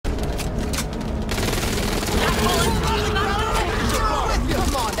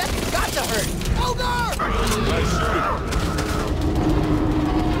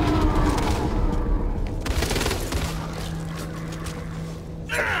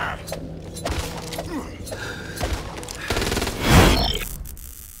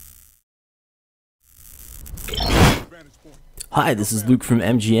Hi, this is Luke from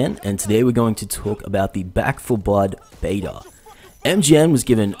MGN, and today we're going to talk about the Back 4 Blood beta. MGN was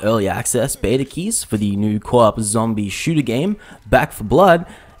given early access beta keys for the new co-op zombie shooter game, Back 4 Blood,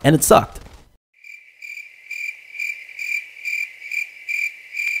 and it sucked.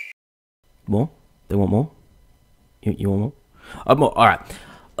 More? They want more? You want more? Alright.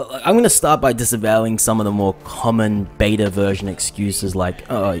 I'm going to start by disavowing some of the more common beta version excuses like,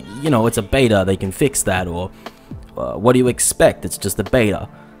 it's a beta, they can fix that, or what do you expect, it's just a beta.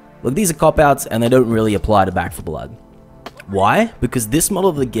 Look, these are cop-outs and they don't really apply to Back 4 Blood. Why? Because this model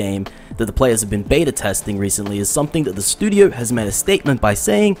of the game that the players have been beta testing recently is something that the studio has made a statement by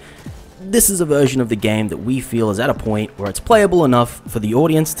saying, this is a version of the game that we feel is at a point where it's playable enough for the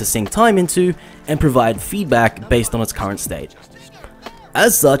audience to sink time into and provide feedback based on its current state.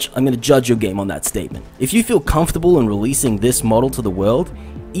 As such, I'm going to judge your game on that statement. If you feel comfortable in releasing this model to the world,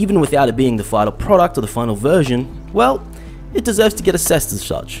 even without it being the final product or the final version, well, it deserves to get assessed as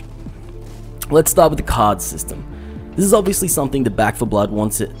such. Let's start with the card system. This is obviously something that Back 4 Blood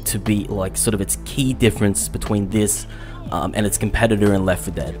wants it to be like sort of its key difference between this and its competitor in Left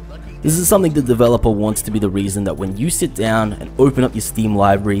 4 Dead. This is something the developer wants to be the reason that when you sit down and open up your Steam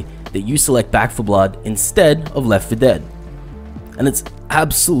library, that you select Back 4 Blood instead of Left 4 Dead. And it's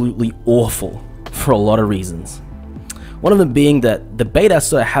absolutely awful for a lot of reasons. One of them being that the beta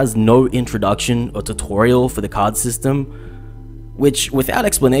sort of has no introduction or tutorial for the card system, which without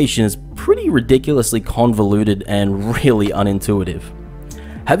explanation is pretty ridiculously convoluted and really unintuitive.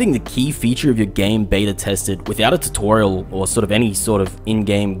 Having the key feature of your game beta tested without a tutorial or sort of any sort of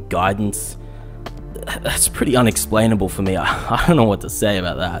in-game guidance, that's pretty unexplainable for me. I don't know what to say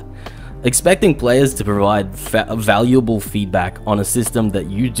about that. Expecting players to provide valuable feedback on a system that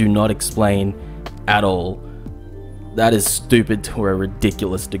you do not explain at all, that is stupid to a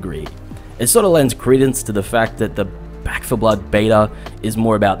ridiculous degree. It sort of lends credence to the fact that the Back 4 Blood beta is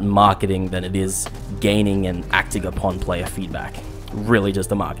more about marketing than it is gaining and acting upon player feedback. Really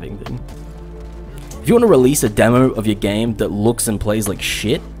just a marketing thing. If you want to release a demo of your game that looks and plays like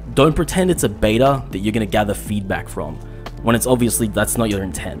shit, don't pretend it's a beta that you're going to gather feedback from, when it's obviously that's not your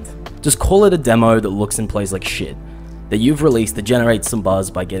intent. Just call it a demo that looks and plays like shit, that you've released to generate some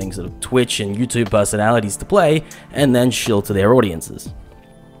buzz by getting sort of Twitch and YouTube personalities to play, and then shill to their audiences.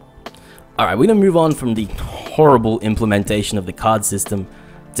 Alright, we're going to move on from the horrible implementation of the card system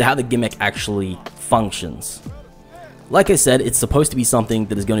to how the gimmick actually functions. Like I said, it's supposed to be something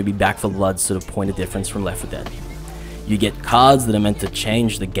that is going to be Back 4 Blood's sort of point of difference from Left 4 Dead. You get cards that are meant to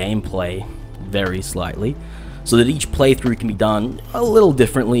change the gameplay very slightly, so that each playthrough can be done a little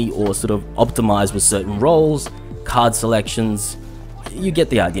differently or sort of optimized with certain roles, card selections. You get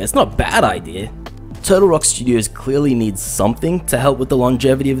the idea. It's not a bad idea. Turtle Rock Studios clearly needs something to help with the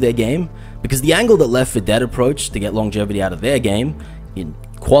longevity of their game, because the angle that Left 4 Dead approached to get longevity out of their game, in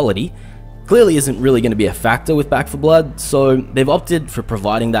quality, clearly isn't really going to be a factor with Back 4 Blood, so they've opted for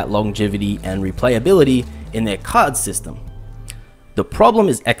providing that longevity and replayability in their card system. The problem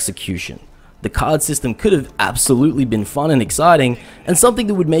is execution. The card system could have absolutely been fun and exciting, and something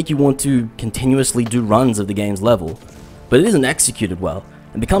that would make you want to continuously do runs of the game's level, but it isn't executed well,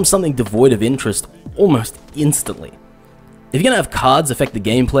 and becomes something devoid of interest almost instantly. If you're going to have cards affect the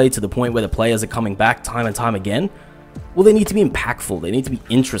gameplay to the point where the players are coming back time and time again, well, they need to be impactful, they need to be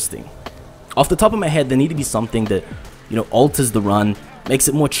interesting. Off the top of my head, there need to be something that, alters the run, makes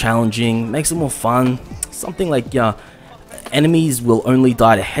it more challenging, makes it more fun, something like, enemies will only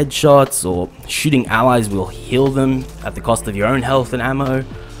die to headshots, or shooting allies will heal them at the cost of your own health and ammo.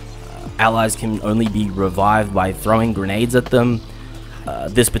 Allies can only be revived by throwing grenades at them.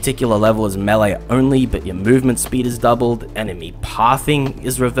 This particular level is melee only, but your movement speed is doubled, enemy pathing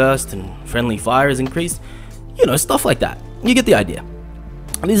is reversed, and friendly fire is increased. Stuff like that. You get the idea.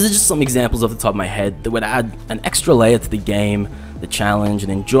 And these are just some examples off the top of my head that would add an extra layer to the game, the challenge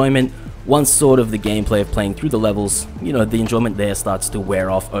and enjoyment. Once sort of the gameplay of playing through the levels, the enjoyment there starts to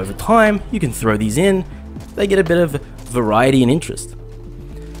wear off over time, you can throw these in, they get a bit of variety and interest.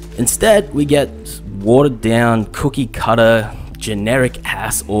 Instead, we get watered down, cookie cutter, generic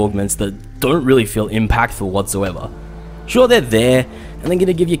ass augments that don't really feel impactful whatsoever. Sure, they're there, and they're going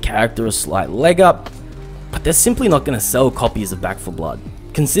to give your character a slight leg up, but they're simply not going to sell copies of Back 4 Blood.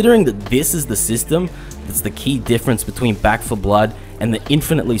 Considering that this is the system that's the key difference between Back 4 Blood and the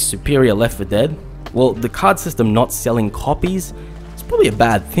infinitely superior Left 4 Dead, well, the card system not selling copies is probably a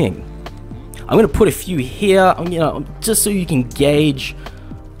bad thing. I'm going to put a few here, just so you can gauge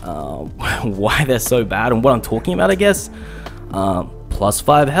why they're so bad and what I'm talking about, I guess. plus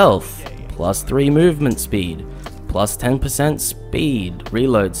 5 health, plus 3 movement speed, plus 10% speed,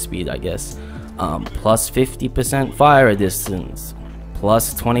 reload speed I guess, plus 50% fire distance,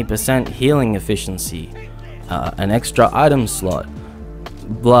 plus 20% healing efficiency, an extra item slot,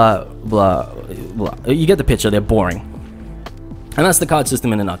 blah blah blah. You get the picture, they're boring. And that's the card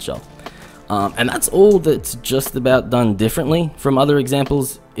system in a nutshell. And that's all that's just about done differently from other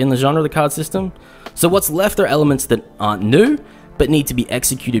examples in the genre of the card system. So what's left are elements that aren't new, but need to be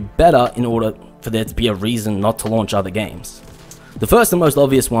executed better in order for there to be a reason not to launch other games. The first and most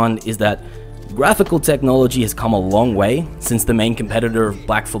obvious one is that graphical technology has come a long way since the main competitor of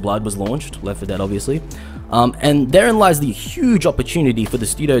Back 4 Blood was launched, Left 4 Dead obviously, and therein lies the huge opportunity for the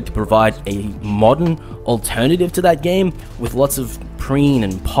studio to provide a modern alternative to that game with lots of preen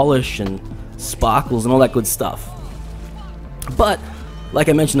and polish and sparkles and all that good stuff. But, like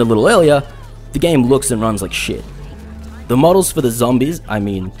I mentioned a little earlier, the game looks and runs like shit. The models for the zombies, I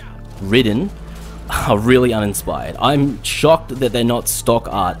mean Ridden, are really uninspired. I'm shocked that they're not stock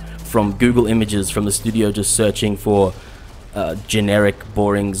art from Google Images from the studio just searching for generic,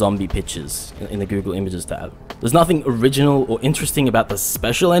 boring zombie pictures in the Google Images tab. There's nothing original or interesting about the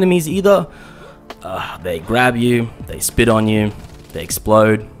special enemies either. They grab you, they spit on you, they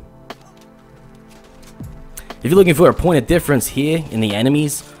explode. If you're looking for a point of difference here in the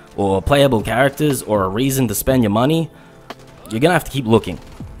enemies, or playable characters, or a reason to spend your money, you're gonna have to keep looking.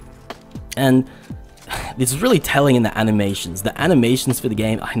 And this is really telling in the animations. The animations for the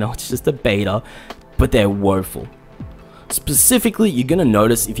game, I know it's just a beta, but they're woeful. Specifically, you're gonna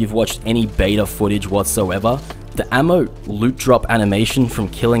notice if you've watched any beta footage whatsoever, the ammo loot drop animation from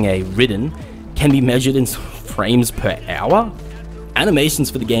killing a Ridden can be measured in frames per hour. Animations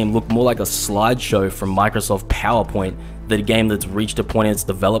for the game look more like a slideshow from Microsoft PowerPoint than a game that's reached a point in its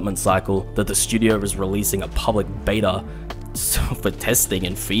development cycle that the studio is releasing a public beta for testing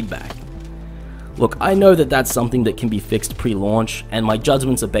and feedback. Look, I know that that's something that can be fixed pre-launch, and my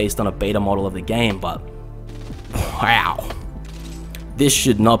judgments are based on a beta model of the game, but wow. This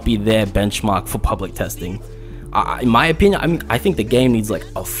should not be their benchmark for public testing. In my opinion, I think the game needs like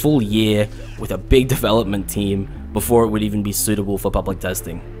a full year with a big development team before it would even be suitable for public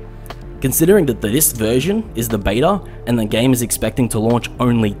testing. Considering that this version is the beta and the game is expecting to launch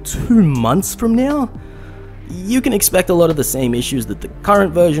only 2 months from now, you can expect a lot of the same issues that the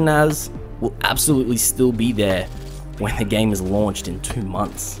current version has will absolutely still be there when the game is launched in 2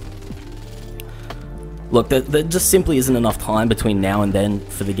 months. Look, there just simply isn't enough time between now and then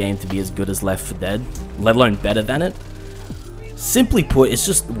for the game to be as good as Left 4 Dead, let alone better than it. Simply put, it's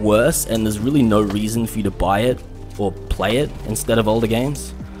just worse, and there's really no reason for you to buy it or play it instead of older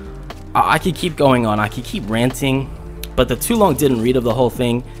games. I could keep going on, I could keep ranting, but the too long didn't read of the whole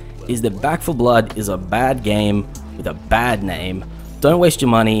thing is that Back 4 Blood is a bad game with a bad name. Don't waste your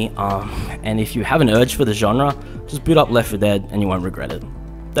money, and if you have an urge for the genre, just boot up Left 4 Dead and you won't regret it.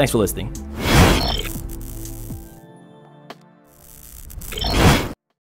 Thanks for listening.